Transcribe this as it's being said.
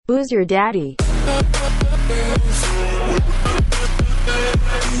Who's your daddy?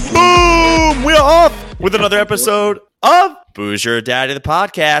 Boom! We're off with another episode of Who's Your Daddy, the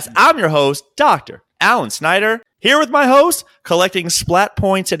podcast. I'm your host, Dr. Alan Snyder, here with my host, collecting splat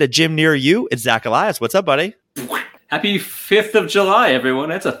points at a gym near you. It's Zach Elias. What's up, buddy? Happy 5th of July, everyone.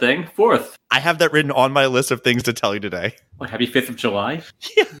 That's a thing. 4th. I have that written on my list of things to tell you today. What, happy 5th of July?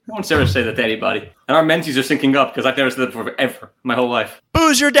 Yeah. No one's ever say that to anybody. And our mentees are syncing up because I've never said that before ever my whole life.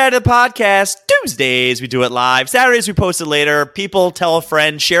 Who's Your Daddy, the podcast. Tuesdays, we do it live. Saturdays, we post it later. People tell a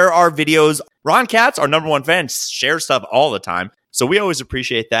friend, share our videos. Ron Katz, our number one fan, shares stuff all the time. So we always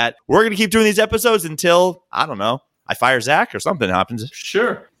appreciate that. We're going to keep doing these episodes until, I don't know, I fire Zach or something happens.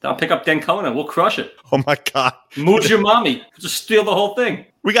 Sure. I'll pick up Denkona. We'll crush it. Oh my God. Mooch your mommy. Just steal the whole thing.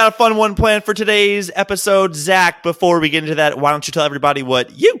 We got a fun one planned for today's episode. Zach, before we get into that, why don't you tell everybody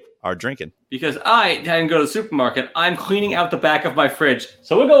what you are drinking? Because I didn't go to the supermarket, I'm cleaning out the back of my fridge.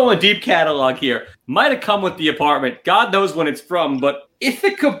 So we're going a deep catalog here. Might have come with the apartment. God knows when it's from, but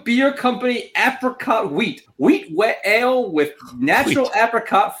Ithaca Beer Company Apricot Wheat. Wheat wet ale with natural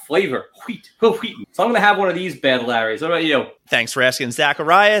apricot flavor. Wheat. So I'm going to have one of these bad Larrys. What about you? Thanks for asking,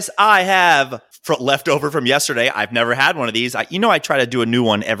 Zacharias. I have leftover from yesterday. I've never had one of these. I try to do a new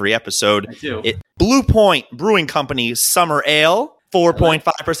one every episode. I do. Blue Point Brewing Company Summer Ale.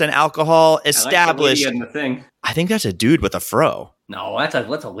 4.5% alcohol, established. I like the lady on the thing. I think that's a dude with a fro. No, that's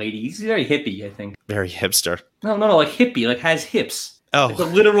a lady. He's very hippie, I think. Very hipster. No, like hippie, like has hips. Oh. Like the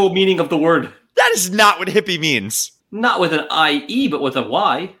literal meaning of the word. That is not what hippie means. Not with an I-E, but with a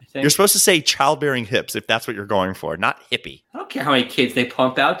Y, I think. You're supposed to say childbearing hips if that's what you're going for, not hippie. I don't care how many kids they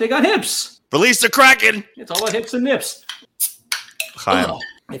pump out. They got hips. Release the Kraken! It's all about hips and nips. Chaim.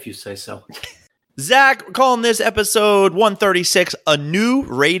 If you say so. Zach, we're calling this episode 136 a new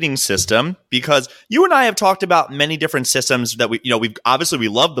rating system because you and I have talked about many different systems that we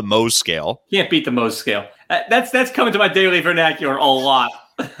love the Mohs scale. Can't beat the Mohs scale. That's coming to my daily vernacular a lot.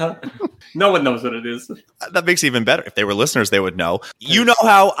 No one knows what it is. That makes it even better. If they were listeners, they would know. You know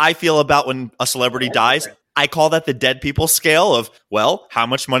how I feel about when a celebrity dies? I call that the dead people scale of, well, how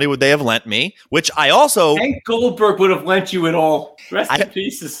much money would they have lent me? Which I also... Hank Goldberg would have lent you it all. Rest in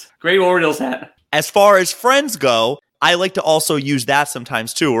pieces. Great Orioles hat. As far as friends go, I like to also use that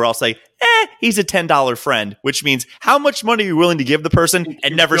sometimes too, where I'll say, he's a $10 friend, which means how much money are you willing to give the person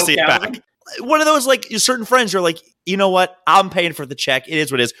and never see it back? One of those, like, certain friends are like, you know what? I'm paying for the check. It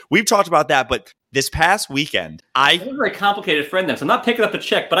is what it is. We've talked about that, but this past weekend, I'm a very complicated friend then, so I'm not picking up the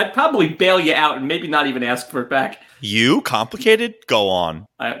check, but I'd probably bail you out and maybe not even ask for it back. You? Complicated? Go on.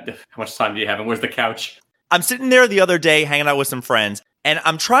 How much time do you have and where's the couch? I'm sitting there the other day hanging out with some friends, and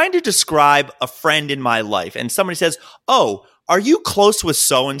I'm trying to describe a friend in my life. And somebody says, oh, are you close with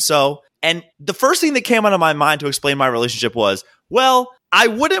so-and-so? And the first thing that came out of my mind to explain my relationship was, well, I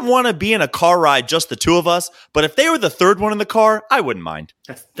wouldn't want to be in a car ride, just the two of us. But if they were the third one in the car, I wouldn't mind.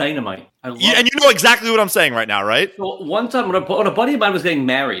 That's dynamite. I love and you know exactly what I'm saying right now, right? So one time when a buddy of mine was getting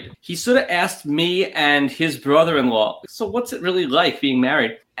married, he sort of asked me and his brother-in-law, so what's it really like being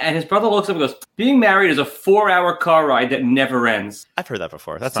married? And his brother looks up and goes, being married is a 4-hour car ride that never ends. I've heard that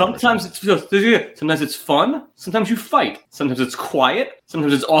before. That's sometimes it's fun. Sometimes you fight. Sometimes it's quiet.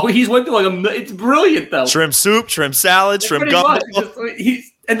 Sometimes it's all he's went through. It's brilliant though. Shrimp soup, shrimp salad, shrimp gumbo.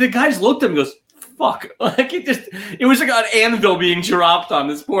 And the guys looked at him and goes, fuck. Like it was like an anvil being dropped on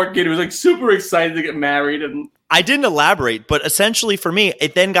this poor kid who was like super excited to get married. And I didn't elaborate, but essentially for me,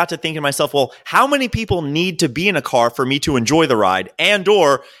 it then got to thinking to myself, well, how many people need to be in a car for me to enjoy the ride? And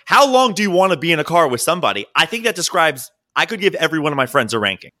or how long do you want to be in a car with somebody? I think that describes, I could give every one of my friends a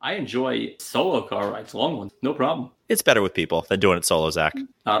ranking. I enjoy solo car rides, long ones, no problem. It's better with people than doing it solo, Zach.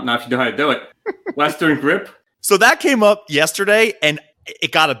 Not if you know how to do it. Western grip. So that came up yesterday, and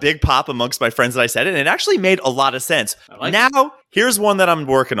it got a big pop amongst my friends that I said it, and it actually made a lot of sense. Now, here's one that I'm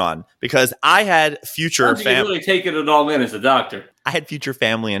working on, because I had future family. You're really taking it all in as a doctor. I had future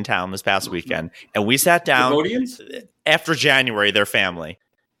family in town this past weekend, and we sat down. Cambodians? After January, their family.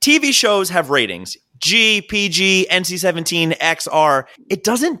 TV shows have ratings. G, PG, NC-17, XR. It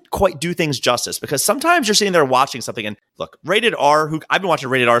doesn't quite do things justice because sometimes you're sitting there watching something and look, rated R, I've been watching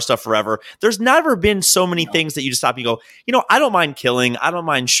rated R stuff forever. There's never been so many things that you just stop and you go, I don't mind killing. I don't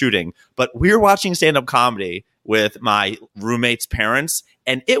mind shooting. But we're watching stand-up comedy with my roommate's parents,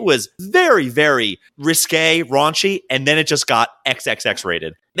 and it was very, very risque, raunchy, and then it just got XXX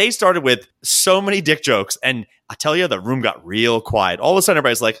rated. They started with so many dick jokes, and I tell you, the room got real quiet. All of a sudden,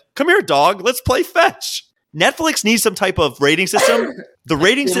 everybody's like, come here, dog, let's play fetch. Netflix needs some type of rating system. The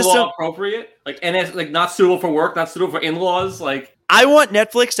rating system... appropriate? And it's not suitable for work, not suitable for in-laws? I want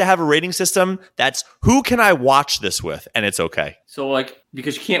Netflix to have a rating system that's who can I watch this with, and it's okay. So,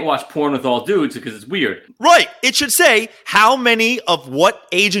 Because you can't watch porn with all dudes because it's weird. Right. It should say how many of what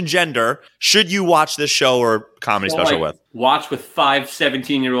age and gender should you watch this show or comedy special with. Watch with 5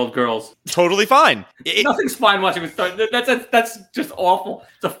 17-year-old girls. Totally fine. Nothing's fine watching with that's just awful.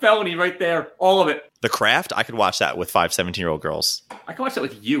 It's a felony right there. All of it. The Craft, I could watch that with 5 17-year-old girls. I can watch that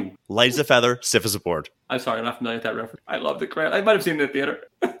with you. Light as a feather, stiff as a board. I'm sorry, I'm not familiar with that reference. I love The Craft. I might have seen it in the theater.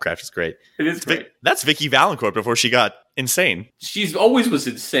 Craft is great. It is great. That's Vicky Valancourt before she got insane. She's always was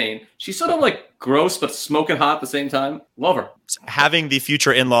insane. She's sort of like gross but smoking hot at the same time. Love her. Having the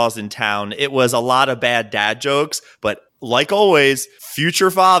future in-laws in town, it was a lot of bad dad jokes, but like always,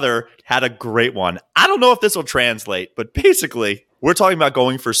 future father had a great one. I don't know if this will translate, but basically, we're talking about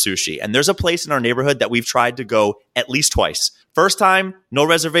going for sushi. And there's a place in our neighborhood that we've tried to go at least twice. First time, no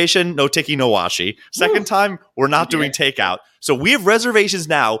reservation, no tiki, no washi. Second time, we're not doing takeout. So we have reservations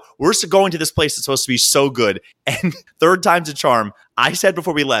now. We're going to this place that's supposed to be so good. And third time's a charm. I said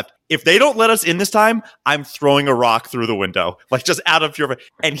before we left, if they don't let us in this time, I'm throwing a rock through the window. Like just out of pure...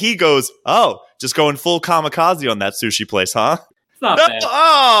 And he goes, oh, just going full kamikaze on that sushi place, huh? It's not bad.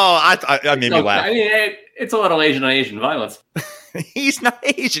 Oh, I made me laugh. I mean, it's a lot of Asian on Asian violence. He's not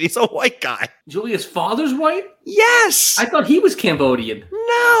Asian. He's a white guy. Julia's father's white? Yes. I thought he was Cambodian.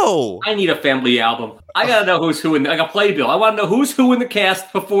 No. I need a family album. I gotta know who's who like a playbill. I want to know who's who in the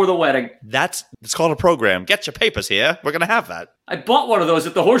cast before the wedding. It's called a program. Get your papers here. We're gonna have that. I bought one of those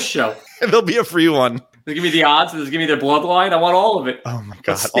at the horse show. There'll be a free one. They give me the odds. They give me their bloodline. I want all of it. Oh my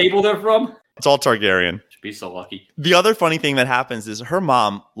god. What stable they're from. It's all Targaryen. Should be so lucky. The other funny thing that happens is her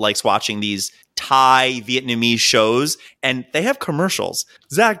mom likes watching these Thai, Vietnamese shows, and they have commercials.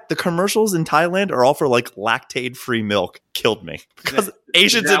 Zach, the commercials in Thailand are all for like lactate-free milk. Killed me because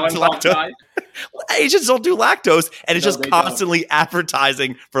Asians don't lactose. Asians don't do lactose, and it's just constantly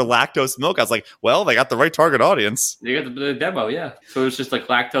advertising for lactose milk. I was like, well, they got the right target audience. They got the demo, yeah. So it's just like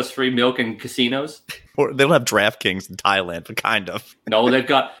lactose-free milk in casinos. Or they don't have DraftKings in Thailand, but kind of. No, they've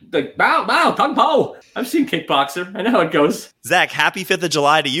got the Bao, Kung Po. I've seen Kickboxer. I know how it goes. Zach, happy 5th of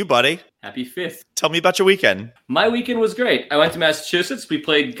July to you, buddy. Happy 5th. Tell me about your weekend. My weekend was great. I went to Massachusetts. We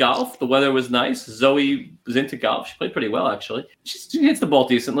played golf. The weather was nice. Zoe was into golf. She played pretty well, actually. She hits the ball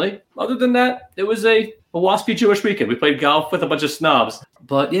decently. Other than that, it was a waspy Jewish weekend. We played golf with a bunch of snobs.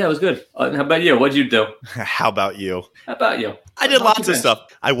 But yeah, it was good. How about you? What'd you do? How about you? How about you? I did lots of stuff.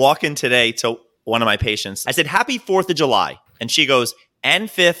 I walk in today to one of my patients. I said, happy 4th of July. And she goes, and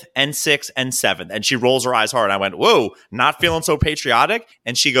 5th, and 6th, and 7th. And she rolls her eyes hard. And I went, whoa, not feeling so patriotic.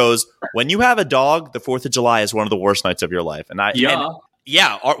 And she goes, when you have a dog, the 4th of July is one of the worst nights of your life. And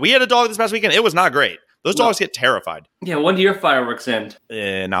we had a dog this past weekend. It was not great. Those dogs get terrified. Yeah, when do your fireworks end?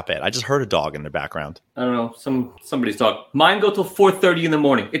 Not bad. I just heard a dog in the background. I don't know, somebody's dog. Mine go till 4:30 in the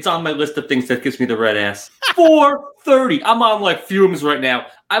morning. It's on my list of things that gives me the red ass. 4:30. I'm on like fumes right now.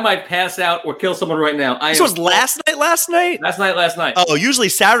 I might pass out or kill someone right now. This was last night? Last night. Oh, usually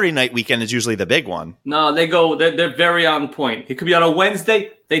Saturday night weekend is usually the big one. No, they're very on point. It could be on a Wednesday.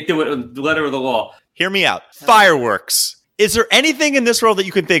 They do it in the letter of the law. Hear me out. Fireworks. Is there anything in this world that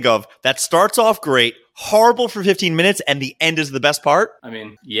you can think of that starts off great, horrible for 15 minutes, and the end is the best part? I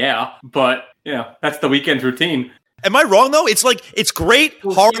mean, yeah, but, that's the weekend routine. Am I wrong, though? It's like, it's great,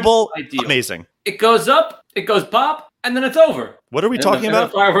 horrible, amazing. It goes up, it goes pop, and then it's over. What are we talking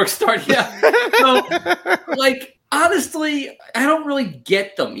about? The fireworks start, yeah. So, honestly, I don't really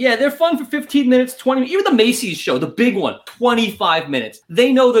get them. Yeah, they're fun for 15 minutes, 20 minutes. Even the Macy's show, the big one, 25 minutes.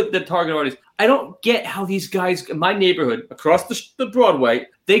 They know the target audience. I don't get how these guys in my neighborhood, across the Broadway,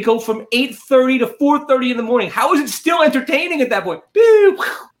 they go from 8:30 to 4:30 in the morning. How is it still entertaining at that point? Boo,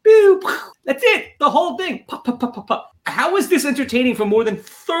 boo, that's it. The whole thing. Pop, pop, pop, pop, pop. How is this entertaining for more than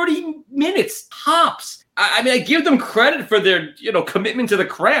 30 minutes tops? I mean, I give them credit for their, commitment to the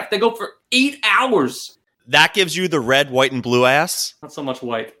craft. They go for 8 hours. That gives you the red, white, and blue ass? Not so much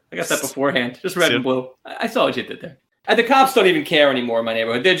white. I got that beforehand. Just red and blue. I saw what you did there. And the cops don't even care anymore in my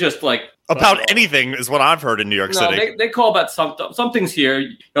neighborhood. They're just like... About anything is what I've heard in New York City. They call about something's here.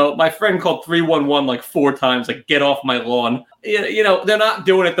 My friend called 311 like 4 times, like, get off my lawn. They're not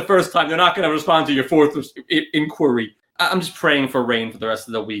doing it the first time. They're not going to respond to your 4th inquiry. I'm just praying for rain for the rest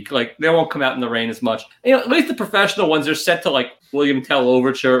of the week. Like, they won't come out in the rain as much. At least the professional ones are set to, like, William Tell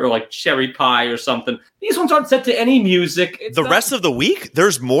Overture or, like, Cherry Pie or something. These ones aren't set to any music. Rest of the week,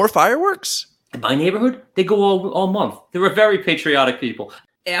 there's more fireworks? In my neighborhood, they go all month. They're a very patriotic people.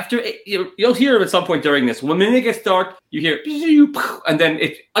 After you'll hear at some point during this, when the minute gets dark, you hear, and then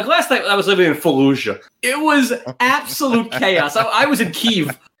like last night I was living in Fallujah. It was absolute chaos. I was in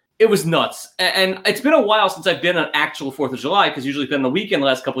Kyiv. It was nuts. And it's been a while since I've been on actual 4th of July, because usually it's been the weekend the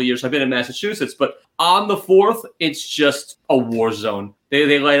last couple of years. I've been in Massachusetts, but on the 4th, it's just a war zone.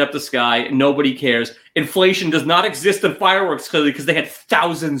 They light up the sky. Nobody cares. Inflation does not exist in fireworks, clearly, because they had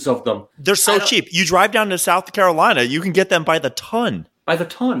thousands of them. They're so cheap. You drive down to South Carolina, you can get them by the ton. By the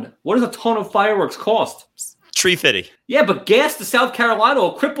ton? What does a ton of fireworks cost? $3.50. Yeah, but gas to South Carolina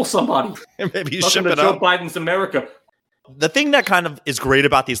will cripple somebody. Maybe you Welcome ship it to Joe up. Biden's America. The thing that kind of is great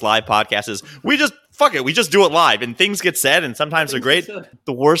about these live podcasts is we just do it live and things get said and sometimes they're great.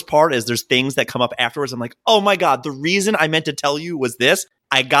 The worst part is there's things that come up afterwards. I'm like, oh my God, the reason I meant to tell you was this.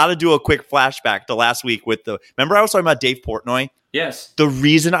 I got to do a quick flashback to last week remember I was talking about Dave Portnoy? Yes. The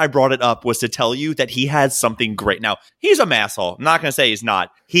reason I brought it up was to tell you that he has something great. Now, he's a masshole. I'm not going to say he's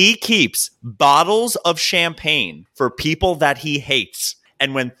not. He keeps bottles of champagne for people that he hates.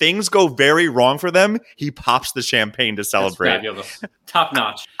 And when things go very wrong for them, he pops the champagne to celebrate. That's fabulous. Top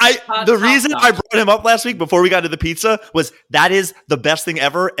notch. The reason I brought him up last week before we got to the pizza was that is the best thing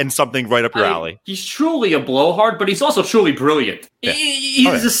ever and something right up your alley. He's truly a blowhard, but he's also truly brilliant. Yeah.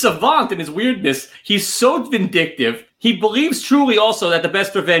 He's a savant in his weirdness. He's so vindictive. He believes truly also that the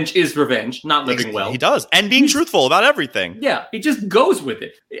best revenge is revenge, not living well. He does. And being truthful about everything. Yeah, he just goes with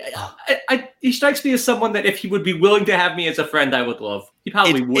it. He strikes me as someone that if he would be willing to have me as a friend, I would love. He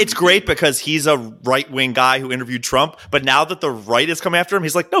probably would. It's great because he's a right-wing guy who interviewed Trump, but now that the right is coming after him,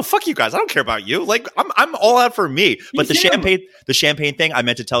 he's like, no, fuck you guys. I don't care about you. Like, I'm all out for me. But the champagne thing I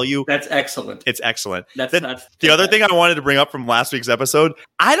meant to tell you. That's excellent. It's excellent. That's the other thing I wanted to bring up from last week's episode,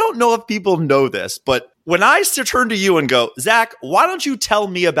 I don't know if people know this, but when I turn to you and go, Zach, why don't you tell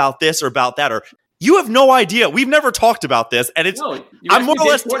me about this or about that? Or you have no idea. We've never talked about this. And I'm more or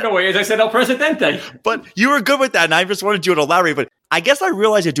less. As I said, El Presidente. But you were good with that. And I just wanted you to elaborate. But I guess I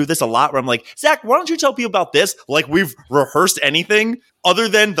realize I do this a lot where I'm like, Zach, why don't you tell people about this? Like we've rehearsed anything other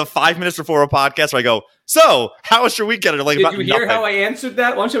than the 5 minutes before a podcast where I go, so how was your weekend? Like, did you hear how I answered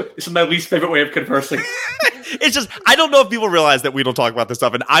that? Why don't you? This is my least favorite way of conversing. It's just, I don't know if people realize that we don't talk about this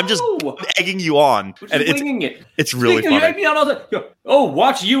stuff, and I'm just egging you on. And winging it. It's really funny. You egg me on all the,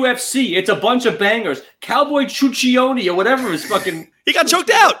 watch UFC. It's a bunch of bangers. Cowboy Chuccione or whatever is fucking. He got choked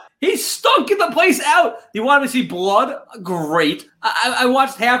out. He stunk the place out. You want to see blood? Great. I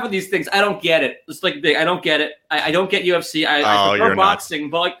watched half of these things. I don't get it. It's like I don't get it. I don't get UFC. I prefer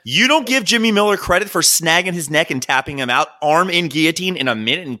boxing, but like you don't give Jimmy Miller credit for snagging his neck and tapping him out, arm in guillotine in a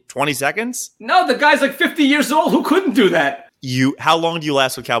minute and 20 seconds. No, the guy's like 50 years old. Who couldn't do that? How long do you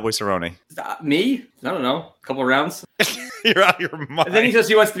last with Cowboy Cerrone? Me? I don't know. A couple of rounds. You're out of your mind. And then he says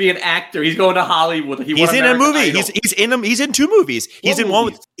he wants to be an actor. He's going to Hollywood. He's in a movie. He's in two movies. He's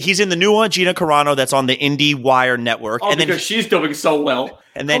in the new one, Gina Carano, that's on the IndieWire network. And because she's doing so well.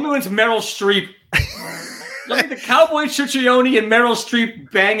 And then it's Meryl Streep. Look at the Cowboy Chuccione and Meryl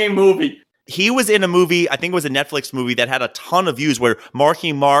Streep banging movie. He was in a movie, I think it was a Netflix movie that had a ton of views where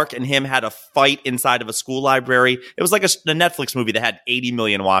Marky Mark and him had a fight inside of a school library. It was like a Netflix movie that had 80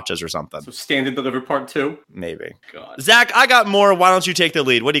 million watches or something. So Stand and Deliver Part 2? Maybe. God. Zach, I got more. Why don't you take the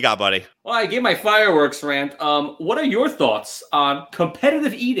lead? What do you got, buddy? Well, I gave my fireworks rant. What are your thoughts on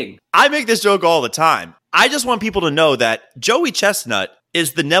competitive eating? I make this joke all the time. I just want people to know that Joey Chestnut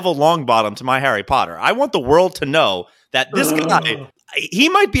is the Neville Longbottom to my Harry Potter. I want the world to know that this guy, he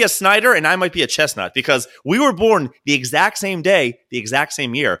might be a Snyder and I might be a Chestnut because we were born the exact same day, the exact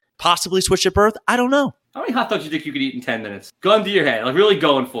same year. Possibly switched at birth. I don't know. How many hot dogs do you think you could eat in 10 minutes? Gun to your head. Like really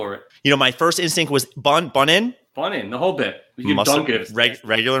going for it. You know, my first instinct was bun in. Bun in, the whole bit. You mustard, dunk it.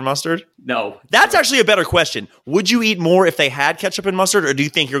 Regular mustard? No. That's actually a better question. Would you eat more if they had ketchup and mustard or do you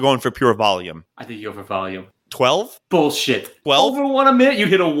think you're going for pure volume? I think you go for volume. 12? Bullshit. 12? Over one a minute, you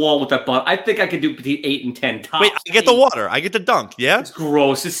hit a wall with that bun. I think I could do between 8 and 10 tops. Wait, I get the water. I get the dunk, yeah? It's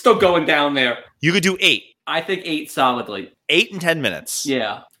gross. It's still going down there. You could do 8. I think 8 solidly. 8 and 10 minutes.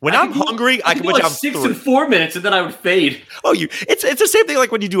 Yeah. When I'm hungry, I can put down 6 and 4 minutes, and then I would fade. Oh, it's the same thing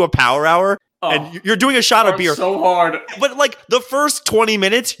like when you do a power hour. And you're doing a shot of beer. So hard. But like the first 20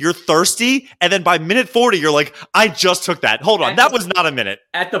 minutes, you're thirsty. And then by minute 40, you're like, I just took that. Hold on. That was not a minute.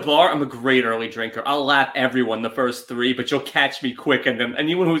 At the bar, I'm a great early drinker. I'll lap everyone the first 3, but you'll catch me quick. And then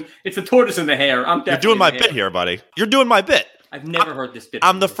anyone it's the tortoise in the hare. I'm definitely You're doing my bit here, buddy. You're doing my bit. I've never heard this bit.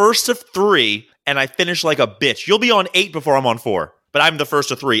 I'm the first of 3 and I finish like a bitch. You'll be on 8 before I'm on 4. But I'm the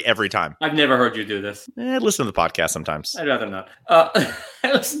first of 3 every time. I've never heard you do this. Listen to the podcast sometimes. I'd rather not. I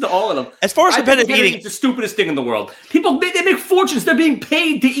listen to all of them. As far as competitive eating, it's the stupidest thing in the world. People, they make fortunes. They're being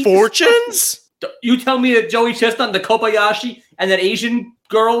paid to eat. Fortunes? You tell me that Joey Chestnut and the Kobayashi and that Asian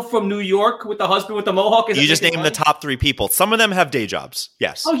girl from New York with the husband with the mohawk. You just named the top 3 people. Some of them have day jobs.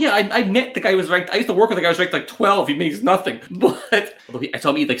 Yes. Oh yeah, I met the guy who was ranked. I used to work with the guy who was ranked like 12. He makes nothing. But I saw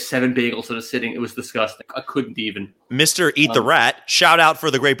him eat like 7 bagels at a sitting. It was disgusting. I couldn't even. Mr. Eat the Rat, shout out for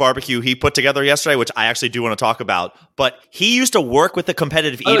the great barbecue he put together yesterday, which I actually do want to talk about. But he used to work with the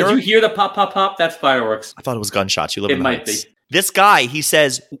competitive eater. Did you hear the pop, pop, pop? That's fireworks. I thought it was gunshots. You live in the might Heights. be. This guy, he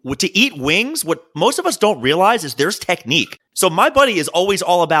says, to eat wings, what most of us don't realize is there's technique. So my buddy is always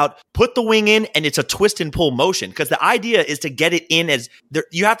all about put the wing in and it's a twist and pull motion because the idea is to get it in as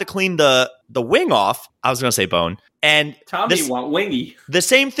you have to clean the wing off. I was going to say bone. And Tommy want wingy. The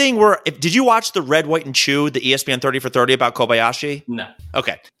same thing did you watch the Red, White, and Chew, the ESPN 30 for 30 about Kobayashi? No.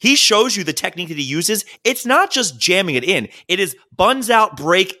 Okay. He shows you the technique that he uses. It's not just jamming it in. It is buns out,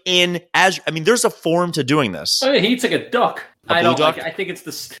 break in. There's a form to doing this. Oh, yeah, he eats like a duck. I don't like. I think it's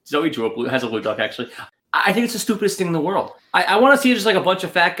the Zoe has a blue duck actually. I think it's the stupidest thing in the world. I want to see just like a bunch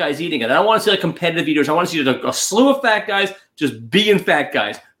of fat guys eating it. I don't want to see like competitive eaters. I want to see a slew of fat guys just being fat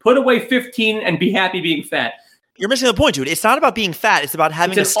guys. Put away 15 and be happy being fat. You're missing the point, dude. It's not about being fat. It's about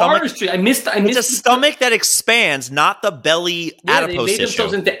having a stomach. I missed it's a stomach that expands, not the belly adipose they made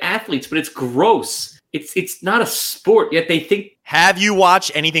themselves into athletes, but it's gross. It's not a sport, yet they think. Have you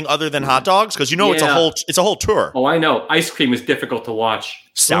watched anything other than hot dogs? Because it's a whole tour. Oh, I know. Ice cream is difficult to watch.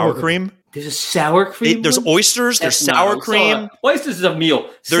 Sour cream? There's a sour cream. There's oysters. There's sour cream. Oysters is a meal.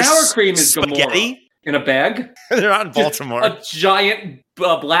 There's sour cream is spaghetti. Gamora. In a bag? They're not in Baltimore. A giant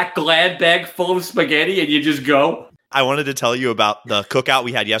black Glad bag full of spaghetti, and you just go. I wanted to tell you about the cookout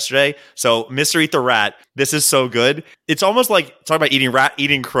we had yesterday. So, Mr. Eat the Rat, this is so good. It's almost like talking about eating rat,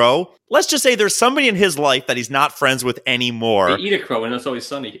 eating crow. Let's just say there's somebody in his life that he's not friends with anymore. They eat a crow, and it's always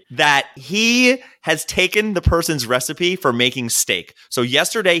sunny. That he has taken the person's recipe for making steak. So,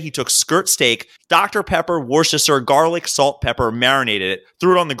 yesterday he took skirt steak, Dr. Pepper, Worcestershire, garlic, salt, pepper, marinated it,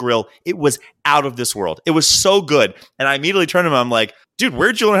 threw it on the grill. It was out of this world. It was so good. And I immediately turned to him. I'm like, dude,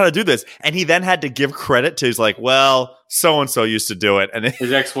 where'd you learn how to do this? And he then had to give credit to, he's like, well, so-and-so used to do it. And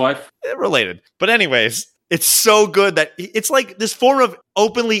his ex-wife? Related. But anyways, it's so good that it's like this form of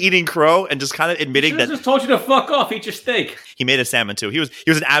openly eating crow and just kind of admitting that. Just told you to fuck off, eat your steak. He made a salmon too. He was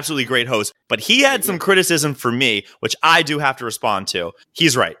an absolutely great host, but he had some criticism for me, which I do have to respond to.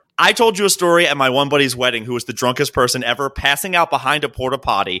 He's right. I told you a story at my one buddy's wedding who was the drunkest person ever, passing out behind a porta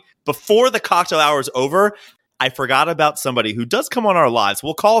potty. Before the cocktail hour is over, I forgot about somebody who does come on our lives.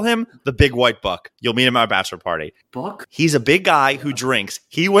 We'll call him the Big White Buck. You'll meet him at our bachelor party. Buck? He's a big guy who drinks.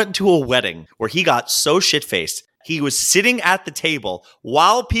 He went to a wedding where he got so shit-faced. He was sitting at the table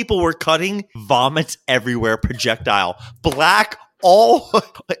while people were cutting, vomits everywhere, projectile, black.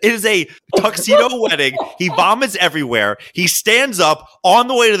 It is a tuxedo wedding. He vomits everywhere. He stands up on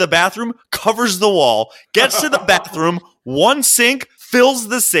the way to the bathroom, covers the wall, gets to the bathroom, one sink, fills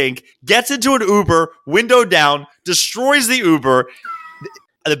the sink, gets into an Uber, window down, destroys the Uber.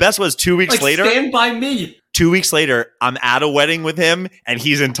 The best was 2 weeks later. Stand by me. 2 weeks later, I'm at a wedding with him and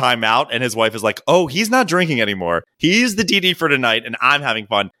he's in timeout and his wife is like, oh, he's not drinking anymore. He's the DD for tonight and I'm having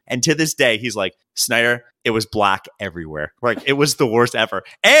fun. And to this day, he's like, Snyder, it was black everywhere. Like, it was the worst ever.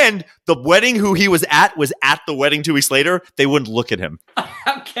 And the wedding who he was at the wedding 2 weeks later. They wouldn't look at him.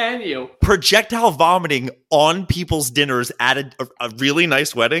 How can you? Projectile vomiting on people's dinners at a really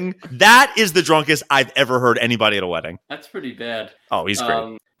nice wedding. That is the drunkest I've ever heard anybody at a wedding. That's pretty bad. Oh, he's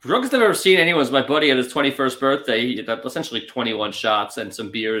great. Drunkest I've ever seen anyone was my buddy at his 21st birthday. He had essentially 21 shots and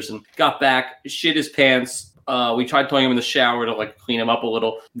some beers and got back, shit his pants. We tried throwing him in the shower to like clean him up a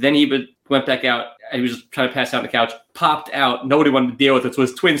little. Then he went back out. He was just trying to pass out on the couch, popped out. Nobody wanted to deal with it. So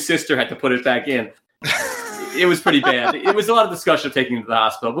his twin sister had to put it back in. It was pretty bad. It was a lot of discussion of taking him to the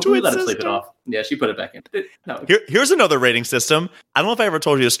hospital, but we let him sleep it off. Yeah, she put it back in. Here's another rating system. I don't know if I ever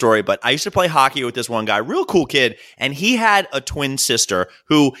told you this story, but I used to play hockey with this one guy, real cool kid, and he had a twin sister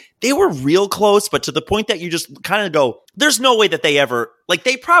who they were real close, but to the point that you just kind of go, there's no way that they ever, like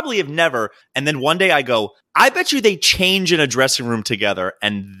they probably have never. And then one day I go, I bet you they change in a dressing room together,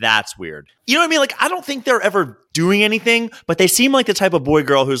 and that's weird. You know what I mean? Like, I don't think they're ever doing anything, but they seem like the type of boy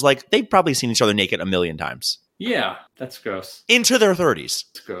girl who's like, they've probably seen each other naked a million times. Yeah, that's gross. Into their 30s.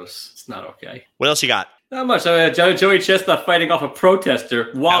 It's gross. It's not okay. What else you got? Not much. Joey Chestnut fighting off a protester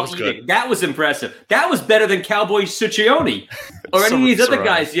while eating. Good. That was impressive. That was better than Cowboy Succione or any of these other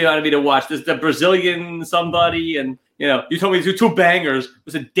guys you wanted me to watch. There's the Brazilian somebody, and you told me two bangers. It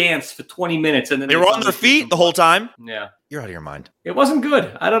was a dance for 20 minutes, and then they were on their feet the whole time. Yeah, you're out of your mind. It wasn't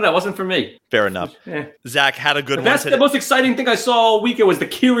good. I don't know. It wasn't for me. Fair enough. Zach had a good one. The most exciting thing I saw all weekend was the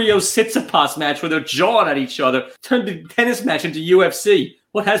Kyrgios Tsitsipas match where they're jawing at each other. Turned the tennis match into UFC.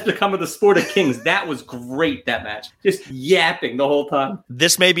 What has become of the sport of kings? That was great, that match. Just yapping the whole time.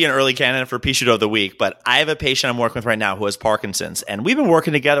 This may be an early candidate for pishadoo of the week, but I have a patient I'm working with right now who has Parkinson's, and we've been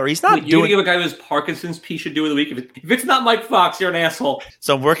working together. He's not Wait, you're going to give a guy who has Parkinson's pishadoo of the week? If it's not Mike Fox, you're an asshole.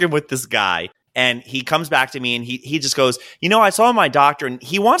 So I'm working with this guy, and he comes back to me, and he just goes, I saw my doctor, and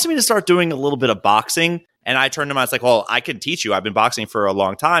he wants me to start doing a little bit of boxing. And I turned to him, I was like, well, I can teach you. I've been boxing for a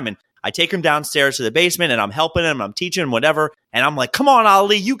long time. And I take him downstairs to the basement, and I'm helping him. I'm teaching him whatever. And I'm like, come on,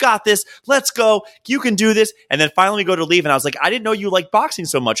 Ali, you got this. Let's go. You can do this. And then finally we go to leave. And I was like, I didn't know you like boxing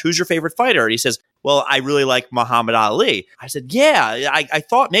so much. Who's your favorite fighter? And he says, well, I really like Muhammad Ali. I said, yeah, I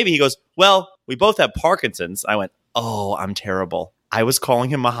thought maybe. He goes, well, we both have Parkinson's. I went, oh, I'm terrible. I was calling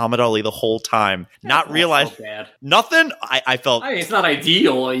him Muhammad Ali the whole time, not realizing nothing. I felt it's not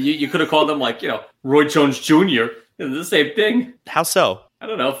ideal. You could have called him Roy Jones Jr. It's the same thing. How so? I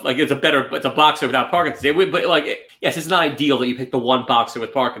don't know. It's a boxer without Parkinson's. Yes, it's not ideal that you pick the one boxer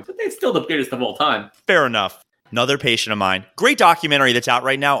with Parkinson's. It's still the greatest of all time. Fair enough. Another patient of mine. Great documentary that's out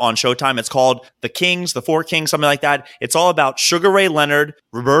right now on Showtime. It's called The Kings, The Four Kings, something like that. It's all about Sugar Ray Leonard,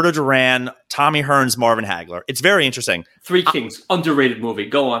 Roberto Duran, Tommy Hearns, Marvin Hagler. It's very interesting. Three Kings, underrated movie.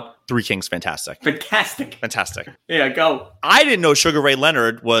 Go on. Three Kings, fantastic. Fantastic. Yeah, go. I didn't know Sugar Ray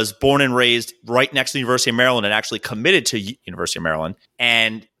Leonard was born and raised right next to the University of Maryland and actually committed to University of Maryland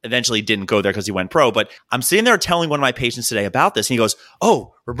and eventually didn't go there because he went pro. But I'm sitting there telling one of my patients today about this. And he goes,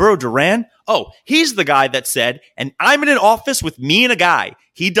 oh, Roberto Duran? Oh, he's the guy that said, and I'm in an office with me and a guy.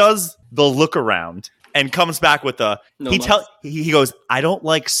 He does the look around and comes back with he goes, I don't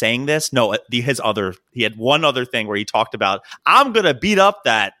like saying this. No, he had one other thing where he talked about, I'm going to beat up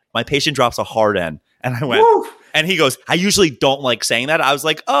that. My patient drops a hard N. And I went, woo! And he goes, I usually don't like saying that. I was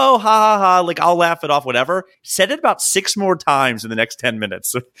like, oh, ha, ha, ha. Like, I'll laugh it off, whatever. Said it about 6 more times in the next 10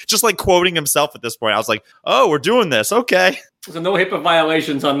 minutes. Just like quoting himself at this point. I was like, oh, we're doing this. Okay. So no HIPAA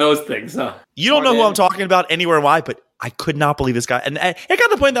violations on those things, huh? You don't know who I'm talking about anywhere and why, but I could not believe this guy. And it got to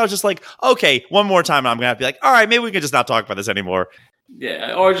the point that I was just like, okay, one more time. I'm going to have to be like, all right, maybe we can just not talk about this anymore.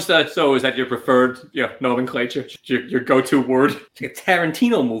 Yeah, or just so is that your preferred nomenclature, your go-to word? It's like a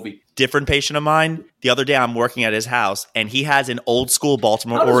Tarantino movie. Different patient of mine. The other day I'm working at his house, and he has an old school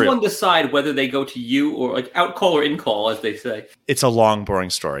Baltimore How does Oriole. one decide whether they go to you or like out call or in call, as they say? It's a long, boring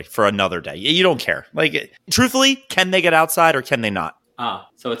story for another day. You don't care. Like, truthfully, can they get outside or can they not?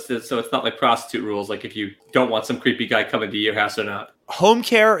 So it's not like prostitute rules, like if you don't want some creepy guy coming to your house or not. Home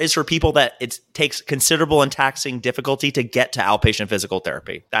care is for people that it takes considerable and taxing difficulty to get to outpatient physical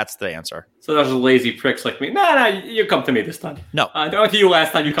therapy. That's the answer. So those are lazy pricks like me. Nah, you come to me this time. No. I went to you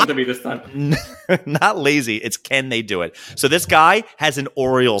last time, you come to me this time. Not lazy. It's can they do it? So this guy has an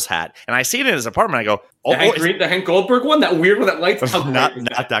Orioles hat. And I see it in his apartment. I go, oh, the Hank Goldberg one? That weird one that lights up? Not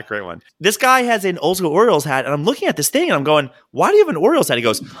that great one. This guy has an old school Orioles hat. And I'm looking at this thing and I'm going, why do you have an Orioles hat? He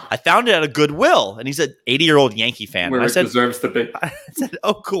goes, I found it at a Goodwill. And he's an 80-year-old Yankee fan. Where it deserves to be. I said,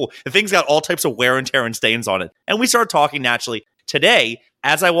 oh, cool. The thing's got all types of wear and tear and stains on it. And we start talking naturally. Today,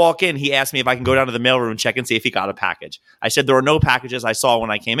 as I walk in, he asked me if I can go down to the mailroom and check and see if he got a package. I said there are no packages I saw when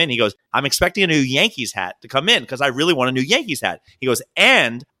I came in. He goes, I'm expecting a new Yankees hat to come in because I really want a new Yankees hat. He goes,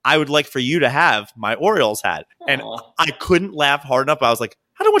 and I would like for you to have my Orioles hat. Aww. And I couldn't laugh hard enough. I was like,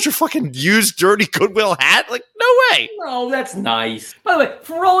 I don't want your fucking used, dirty Goodwill hat. Like, no way. No, that's nice. By the way,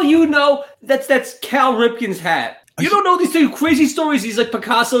 for all you know, that's Cal Ripken's hat. You don't know these crazy stories, these like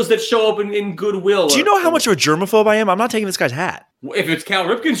Picassos that show up in Goodwill. Do you know how much of a germaphobe I am? I'm not taking this guy's hat. If it's Cal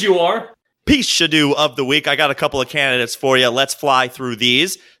Ripken's, you are. Pishadoo of the week. I got a couple of candidates for you. Let's fly through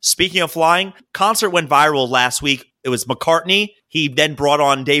these. Speaking of flying, concert went viral last week. It was McCartney. He then brought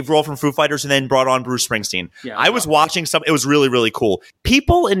on Dave Grohl from Foo Fighters and then brought on Bruce Springsteen. Yeah, I was watching some. It was really, really cool.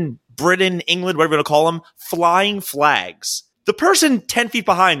 People in Britain, England, whatever you want to call them, flying flags. The person 10 feet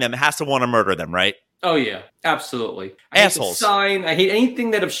behind them has to want to murder them, right? Oh, yeah, absolutely. Assholes. I hate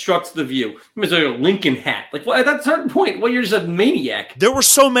anything that obstructs the view. There's a Lincoln hat. Like, at that certain point, you're just a maniac. There were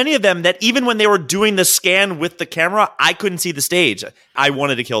so many of them that even when they were doing the scan with the camera, I couldn't see the stage. I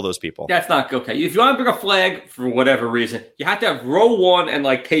wanted to kill those people. That's not okay. If you want to bring a flag for whatever reason, you have to have row one and,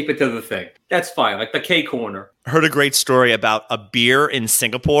 tape it to the thing. That's fine, like the K corner. Heard a great story about a beer in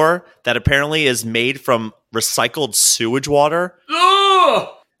Singapore that apparently is made from recycled sewage water.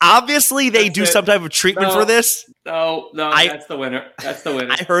 Ugh! Obviously, they do some type of treatment for this. No, that's the winner. That's the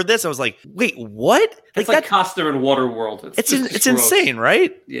winner. I heard this. I was like, wait, what? It's like Costa in Waterworld. It's insane,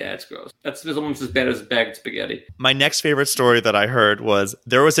 right? Yeah, it's gross. It's almost as bad as bagged spaghetti. My next favorite story that I heard was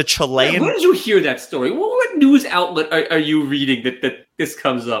there was a Chilean... Where did you hear that story? What news outlet are you reading that this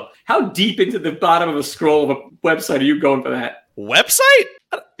comes up? How deep into the bottom of a scroll of a website are you going for that? Website?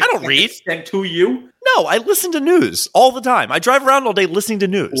 I don't read. Sent to you? No, I listen to news all the time. I drive around all day listening to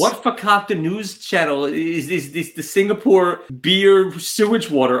news. What Fakakta news channel is the Singapore beer sewage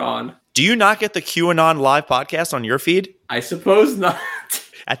water on? Do you not get the QAnon live podcast on your feed? I suppose not.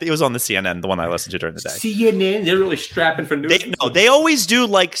 I think it was on the CNN, the one I listened to during the day. CNN, they're really strapping for news. They always do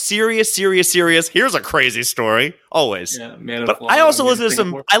like serious. Here's a crazy story. Always. Yeah, man. But I also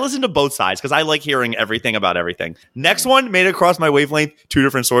listen to both sides because I like hearing everything about everything. Next one made it across my wavelength, 2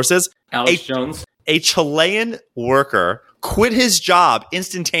 different sources. Alex Jones. A Chilean worker quit his job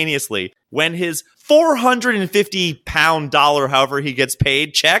instantaneously when his £450 however he gets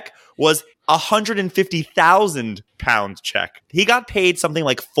paid, check was £150,000 check. He got paid something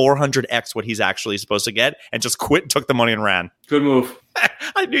like 400x what he's actually supposed to get and just quit, took the money and ran. Good move.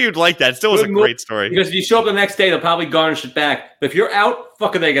 I knew you'd like that. It still was a great story. Because if you show up the next day, they'll probably garnish it back. But if you're out,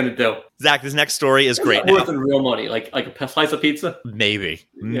 fuck are they going to do? Zach, this next story is great. Worth in real money, like a slice of pizza? Maybe.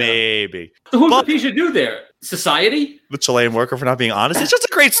 So who's the pishadoo there? Society? The Chilean worker for not being honest. It's just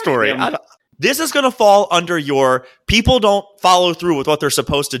a great story. This is going to fall under your people don't follow through with what they're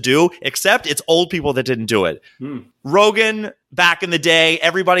supposed to do, except it's old people that didn't do it. Rogan, back in the day,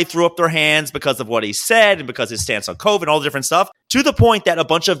 everybody threw up their hands because of what he said and because his stance on COVID and all the different stuff, to the point that a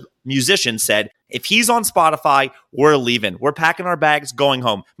bunch of musicians said, if he's on Spotify, we're leaving. We're packing our bags, going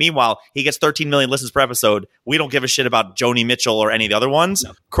home. Meanwhile, he gets 13 million listens per episode. We don't give a shit about Joni Mitchell or any of the other ones.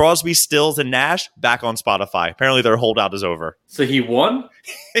 No. Crosby, Stills, and Nash, back on Spotify. Apparently their holdout is over. So he won?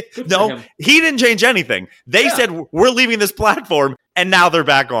 No, he didn't change anything. They said, we're leaving this platform, and now they're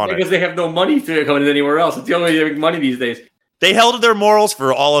back on because they have no money to come in anywhere else. It's the only way they make money these days. They held to their morals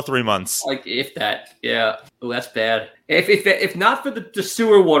for all of 3 months. Like, if that. Yeah. Oh, that's bad. If not for the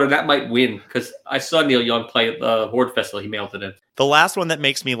sewer water, that might win. Because I saw Neil Young play at the Horde Festival. He mailed it in. The last one that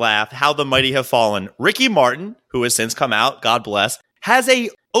makes me laugh, how the mighty have fallen. Ricky Martin, who has since come out, God bless, has a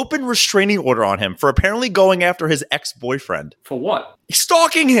open restraining order on him for apparently going after his ex-boyfriend. For what? He's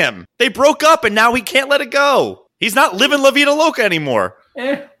stalking him. They broke up, and now he can't let it go. He's not living La Vida Loca anymore.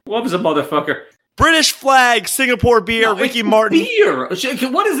 Love's a motherfucker. British flag, Singapore beer, Ricky Martin. Beer.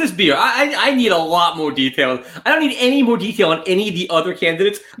 What is this beer? I need a lot more detail. I don't need any more detail on any of the other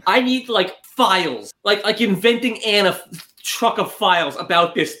candidates. I need like files, like inventing Anna truck of files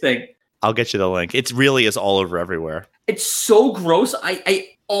about this thing. I'll get you the link. It really is all over everywhere. It's so gross. I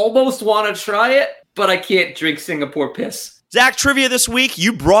almost want to try it, but I can't drink Singapore piss. Zach, trivia this week,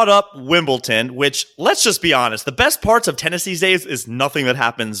 you brought up Wimbledon, which, let's just be honest, the best parts of tennis these days is nothing that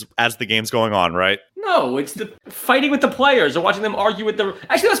happens as the game's going on, right? No, it's the fighting with the players or watching them argue with the...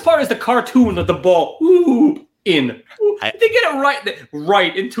 Actually, the best part is the cartoon with the ball. In. They get it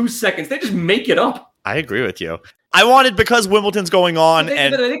right in 2 seconds. They just make it up. I agree with you. I wanted, because Wimbledon's going on,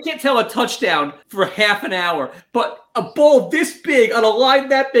 they can't tell a touchdown for half an hour, but a ball this big on a line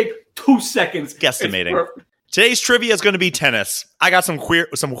that big, 2 seconds. Guesstimating. Today's trivia is going to be tennis. I got some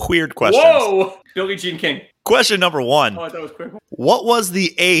weird questions. Whoa! Billie Jean King. Question number 1. Oh, I thought it was quick. What was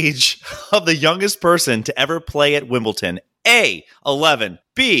the age of the youngest person to ever play at Wimbledon? A, 11.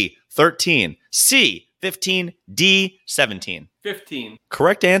 B, 13. C, 15. D, 17. 15.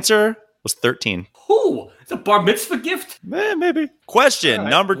 Correct answer was 13. Ooh, it's a bar mitzvah gift? Maybe. Question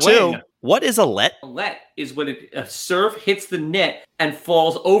number 2. What is a let? A let is when a serve hits the net and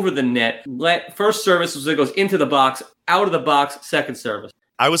falls over the net. First service is when it goes into the box, out of the box, second service.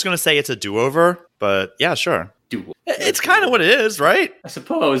 I was going to say it's a do-over, but yeah, sure. Do-over. It's kind of what it is, right? I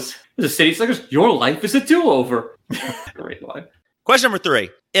suppose. There's a city slickers. Your life is a do-over. Great line. Question number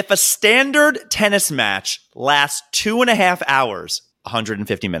 3. If a standard tennis match lasts 2.5 hours,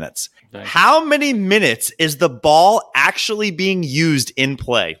 150 minutes. Nice. How many minutes is the ball actually being used in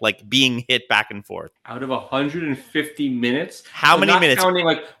play, like being hit back and forth? Out of 150 minutes? How many minutes? Counting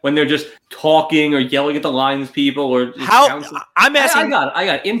like when they're just talking or yelling at the lines people or I'm asking. I got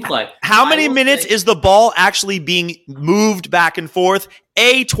it. In play. How many minutes is the ball actually being moved back and forth?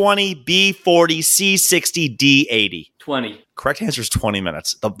 A, 20, B, 40, C, 60, D, 80. 20. Correct answer is 20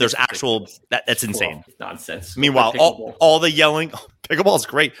 minutes. There's actual... That's insane. Nonsense. Meanwhile, all the yelling... Pickleball is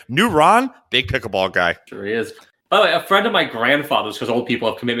great. New Ron, big pickleball guy. Sure he is. By the way, a friend of my grandfather's, because old people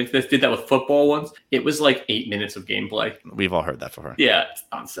have commitment to this, did that with football once. It was like 8 minutes of gameplay. We've all heard that before. Yeah, it's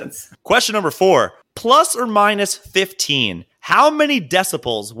nonsense. Question number 4. Plus or minus 15. How many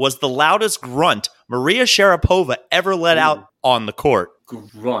decibels was the loudest grunt Maria Sharapova ever let out on the court?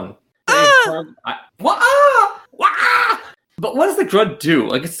 Grunt. But what does the grunt do?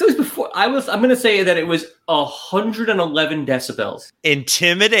 Like, it's always before. I'm going to say that it was 111 decibels.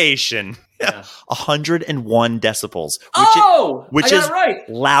 Intimidation. Yeah. 101 decibels. Which is right.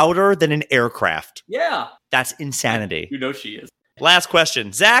 Louder than an aircraft. Yeah. That's insanity. You know she is. Last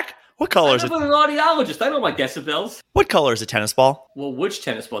question. Zach, What color is I'm it? an audiologist. I know my decibels. What color is a tennis ball? Well, which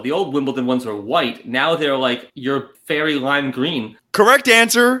tennis ball? The old Wimbledon ones were white. Now they're like your fairy lime green. Correct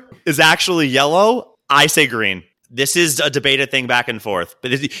answer is actually yellow. I say green. This is a debated thing back and forth.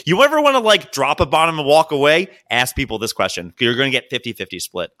 But if you ever want to like drop a bomb and walk away, ask people this question. You're going to get 50-50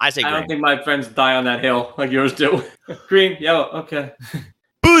 split. I say green. I don't think my friends die on that hill like yours do. Green, yellow, okay.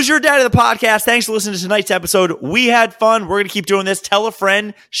 Boo's your dad of the podcast. Thanks for listening to tonight's episode. We had fun. We're going to keep doing this. Tell a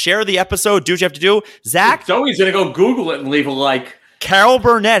friend. Share the episode. Do what you have to do. Zach? Joey's going to go Google it and leave a like. Carol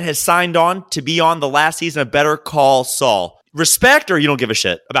Burnett has signed on to be on the last season of Better Call Saul. Respect or you don't give a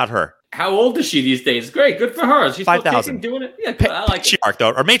shit about her? How old is she these days? Great, good for her. She's 5,000. Doing it. Yeah, I like it. Patriarch,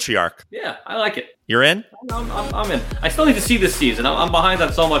 though, or matriarch. Yeah, I like it. You're in? I'm in. I still need to see this season. I'm behind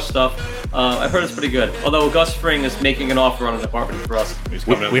on so much stuff. I've heard it's pretty good. Although Gus Fring is making an offer on an apartment for us.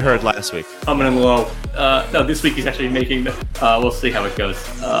 We heard last week. Coming in low. No, this week he's actually making. We'll see how it goes.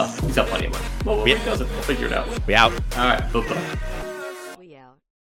 He's got plenty of money. Well, when he does it, we'll figure it out. We out. All right, bye-bye.